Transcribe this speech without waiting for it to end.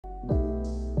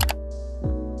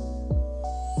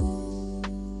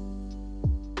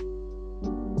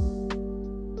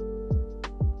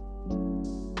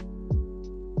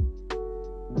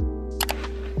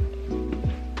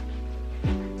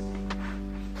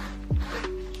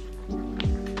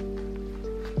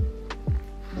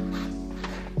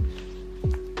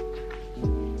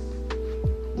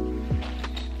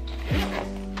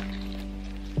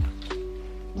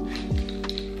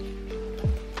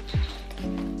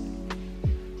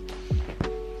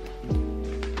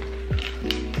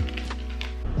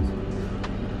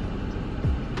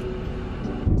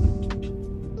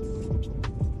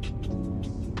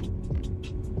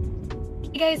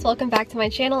guys, welcome back to my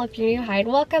channel. If you're new, hi and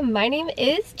welcome. My name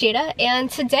is Jada and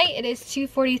today it is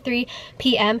 2:43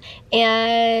 p.m.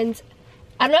 and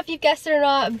I don't know if you've guessed it or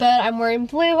not, but I'm wearing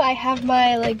blue. I have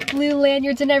my like blue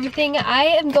lanyards and everything. I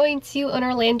am going to an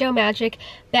Orlando Magic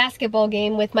basketball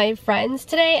game with my friends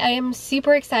today. I am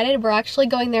super excited. We're actually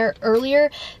going there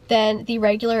earlier than the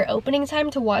regular opening time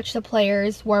to watch the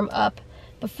players warm up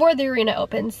before the arena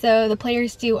opens. So the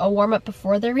players do a warm-up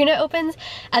before the arena opens,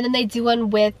 and then they do one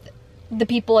with the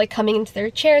people like coming into their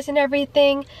chairs and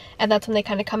everything, and that's when they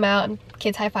kind of come out and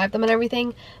kids high-five them and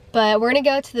everything. But we're gonna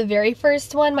go to the very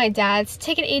first one. My dad's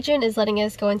ticket agent is letting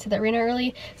us go into the arena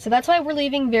early, so that's why we're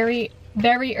leaving very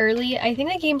early. I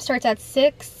think the game starts at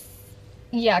 6.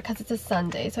 Yeah, because it's a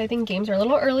Sunday, so I think games are a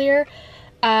little earlier.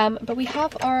 But we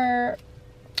have our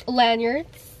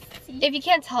lanyards. If you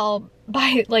can't tell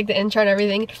by like the intro and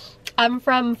everything, I'm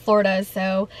from Florida,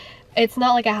 so it's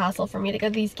not like a hassle for me to go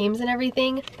to these games and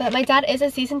everything. But my dad is a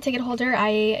season ticket holder.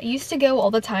 I used to go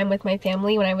all the time with my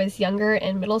family when I was younger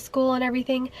in middle school and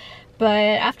everything, but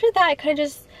after that I kind of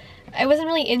just, I wasn't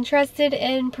really interested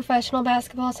in professional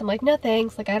basketball, so I'm like, no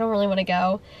thanks, like I don't really want to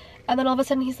go. And then all of a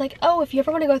sudden he's like, oh, if you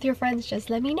ever want to go with your friends, just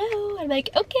let me know. I'm like,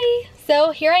 okay.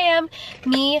 So here I am,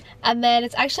 me, and then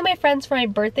it's actually my friends for my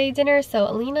birthday dinner. So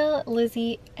Alina,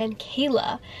 Lizzie, and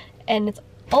Kayla. And it's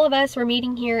all of us. We're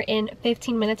meeting here in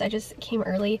 15 minutes. I just came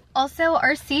early. Also,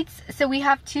 our seats, so we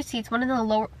have 2 seats, one in the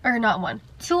lower, or not one,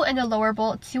 2 in the lower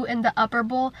bowl, 2 in the upper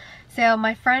bowl. So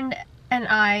my friend and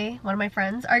I, one of my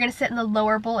friends, are gonna sit in the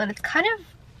lower bowl, and it's kind of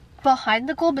behind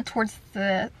the goal but towards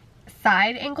the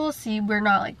side angle, so we're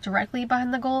not like directly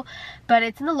behind the goal, but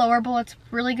it's in the lower bowl. It's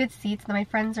really good seats, and my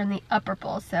friends are in the upper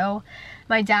bowl. So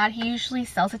my dad, he usually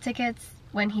sells the tickets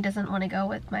when he doesn't want to go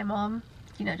with my mom,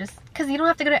 you know, just because you don't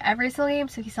have to go to every single game,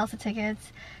 so he sells the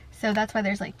tickets. So that's why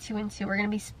there's like 2 and 2. We're gonna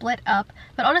be split up,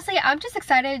 but honestly I'm just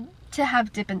excited to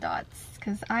have Dippin' Dots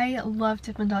because I love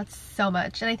Dippin' Dots so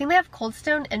much, and I think they have Cold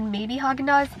Stone and maybe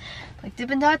Haagen-Dazs. Like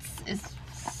Dippin' Dots is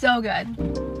so good.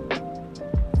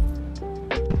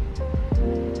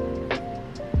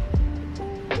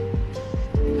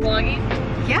 Vlogging?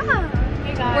 Yeah.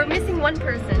 Hey guys. We're missing one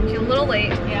person. She's a little late.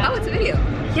 Yeah. Oh, it's a video.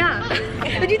 Yeah.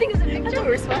 What do you think of the picture? I thought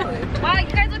we were smiling. Wow, you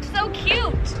guys look so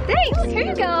cute. Thanks. Here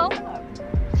you go.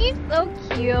 She's so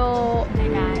cute. Hey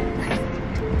guys.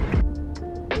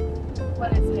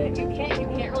 What is it? You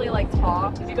can't really like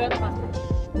talk. Did you go to the hospital?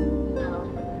 No.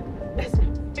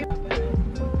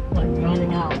 Like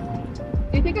running out.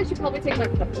 Do you think I should probably take my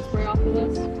pepper spray off of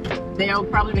this? They'll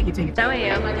probably make you take it. So I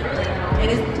am. It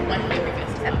is my favorite business.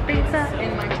 Pizza.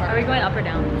 In my car. Are we going up or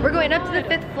down? We're going up to the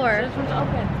 5th floor. This one's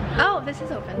open. Oh, this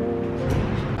is open.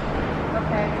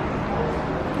 Okay.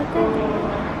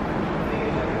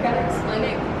 We gotta explain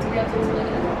it. Do we have to explain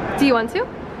it? Do you want to?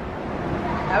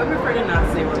 I would prefer to not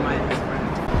say what mine is.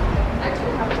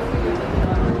 Actually, how about we take it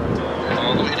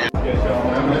on?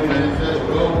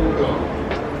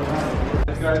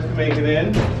 You guys can make it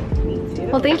in.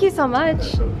 Well, thank you so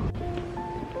much.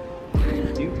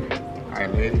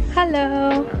 Alright, ladies.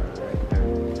 Hello.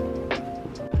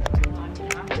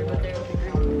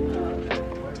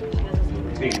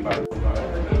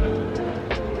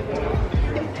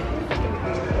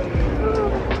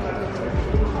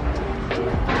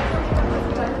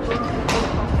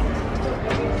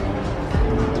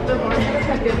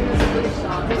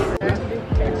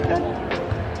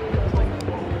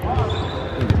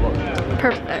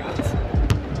 Perfect.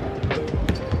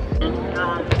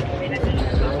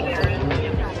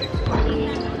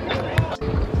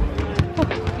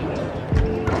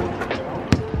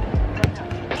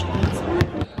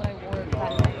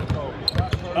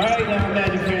 Alright now,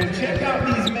 Magic fans, check out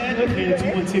these Magic fans who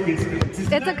won tickets.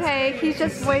 It's okay, he's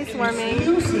just voice warming.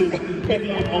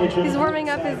 He's warming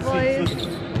up his voice.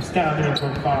 Style and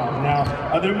profile. Now,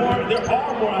 there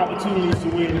are more opportunities to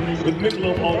win with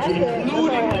Michelob Ultra,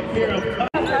 including a pair of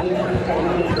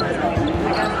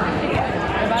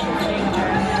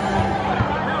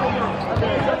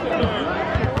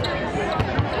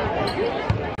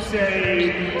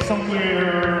say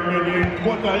somewhere maybe in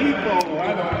Puerto Rico, I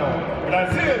don't know.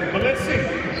 Brazil, but let's see.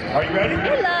 Are you ready?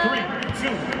 Hello. 3,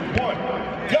 2, 1,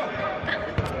 go!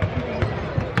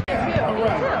 Yeah, all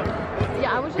right.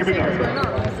 Yeah, I was just Here we saying go.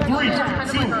 what's going on.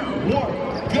 3, 2, 1,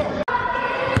 go!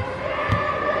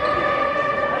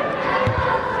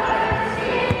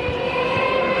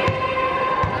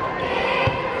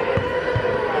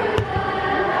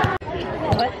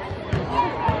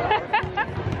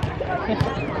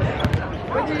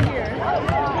 What did you hear?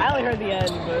 I only heard the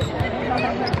end, but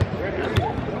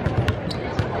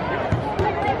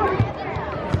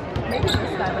Maybe this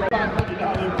time, but I don't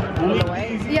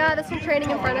know. Yeah, this one training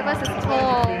in front of us is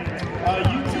tall.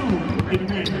 You too can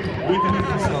win with an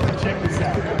episode. Check this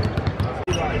out.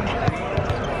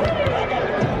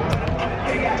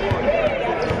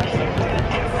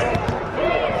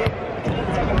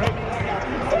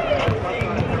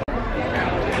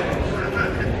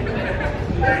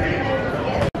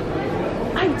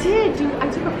 I did, dude. I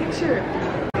took a picture.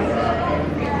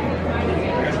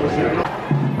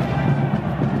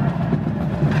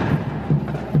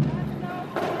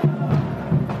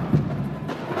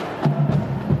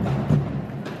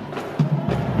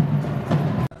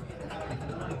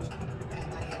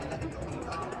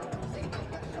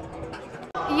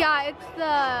 Yeah, it's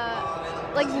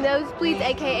the like nosebleeds,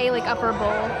 aka like upper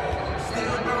bowl.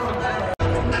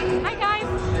 Hi guys!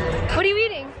 What are you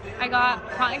eating? I got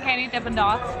cotton candy Dippin'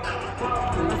 Dots.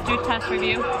 Let's do test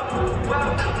review. 10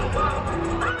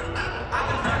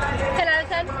 out of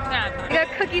 10? Yeah. I got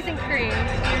cookies and cream.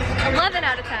 11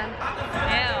 out of 10. Ew.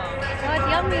 Oh, it's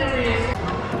yummy.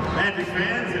 Magic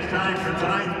fans, it's time for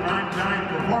tonight's primetime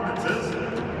performances.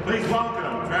 Please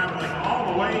welcome, traveling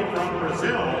all the way from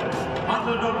Brazil,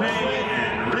 Hondo Dope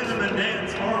and Rhythm and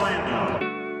Dance Orlando.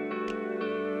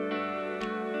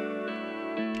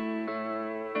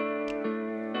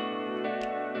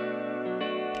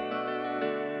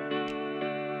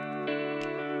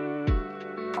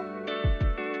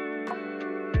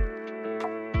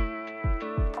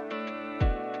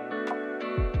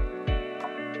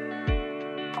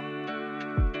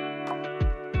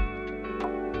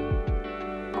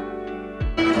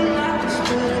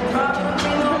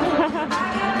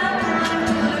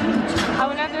 I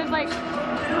wonder if there's like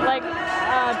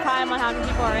time on how many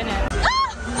people are in it.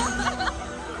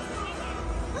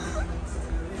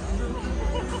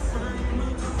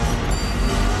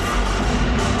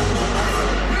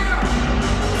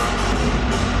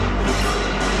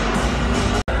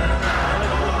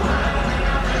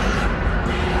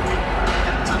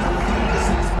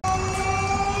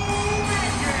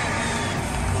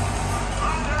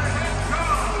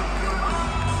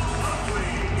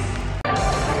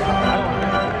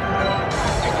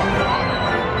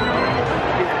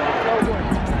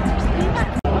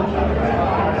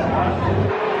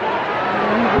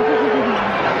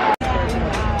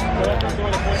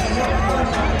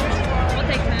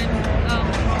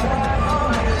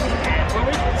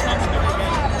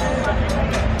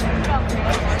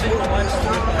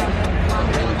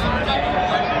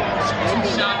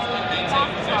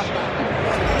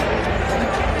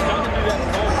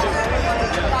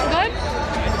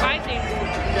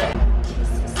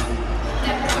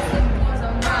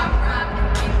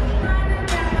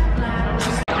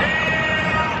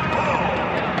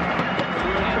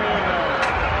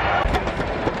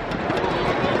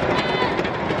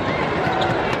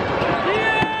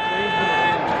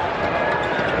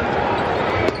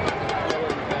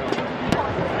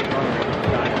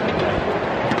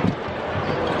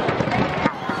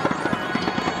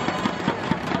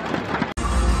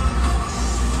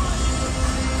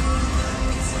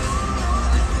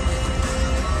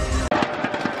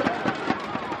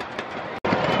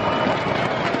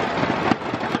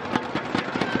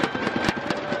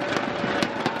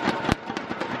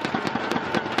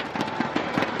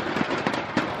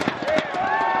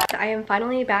 I am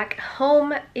finally back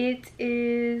home. It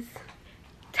is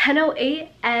 10:08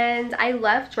 and I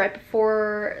left right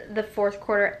before the fourth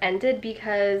quarter ended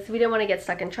because we didn't want to get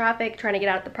stuck in traffic trying to get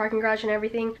out of the parking garage and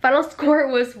everything. Final score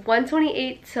was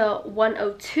 128 to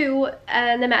 102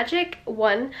 and the Magic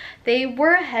won. They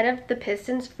were ahead of the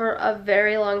Pistons for a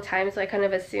very long time, so I kind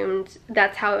of assumed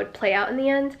that's how it would play out in the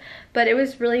end. But it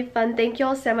was really fun. Thank you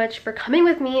all so much for coming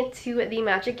with me to the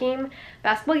Magic game.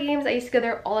 Basketball games, I used to go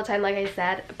there all the time like I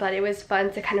said, but it was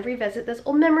fun to kind of revisit those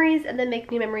old memories and then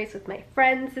make new memories with my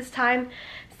friends this time.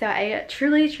 So I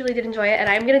truly did enjoy it, and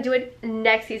I'm gonna do it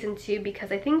next season too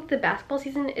because I think the basketball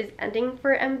season is ending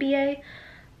for NBA.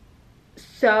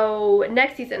 So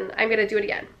next season I'm gonna do it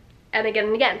again and again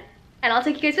and again, and I'll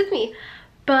take you guys with me.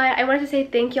 But I wanted to say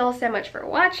thank you all so much for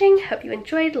watching. Hope you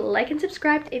enjoyed. Like and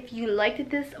subscribe if you liked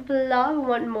this vlog and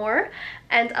want more,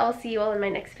 and I'll see you all in my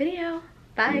next video.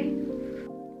 Bye.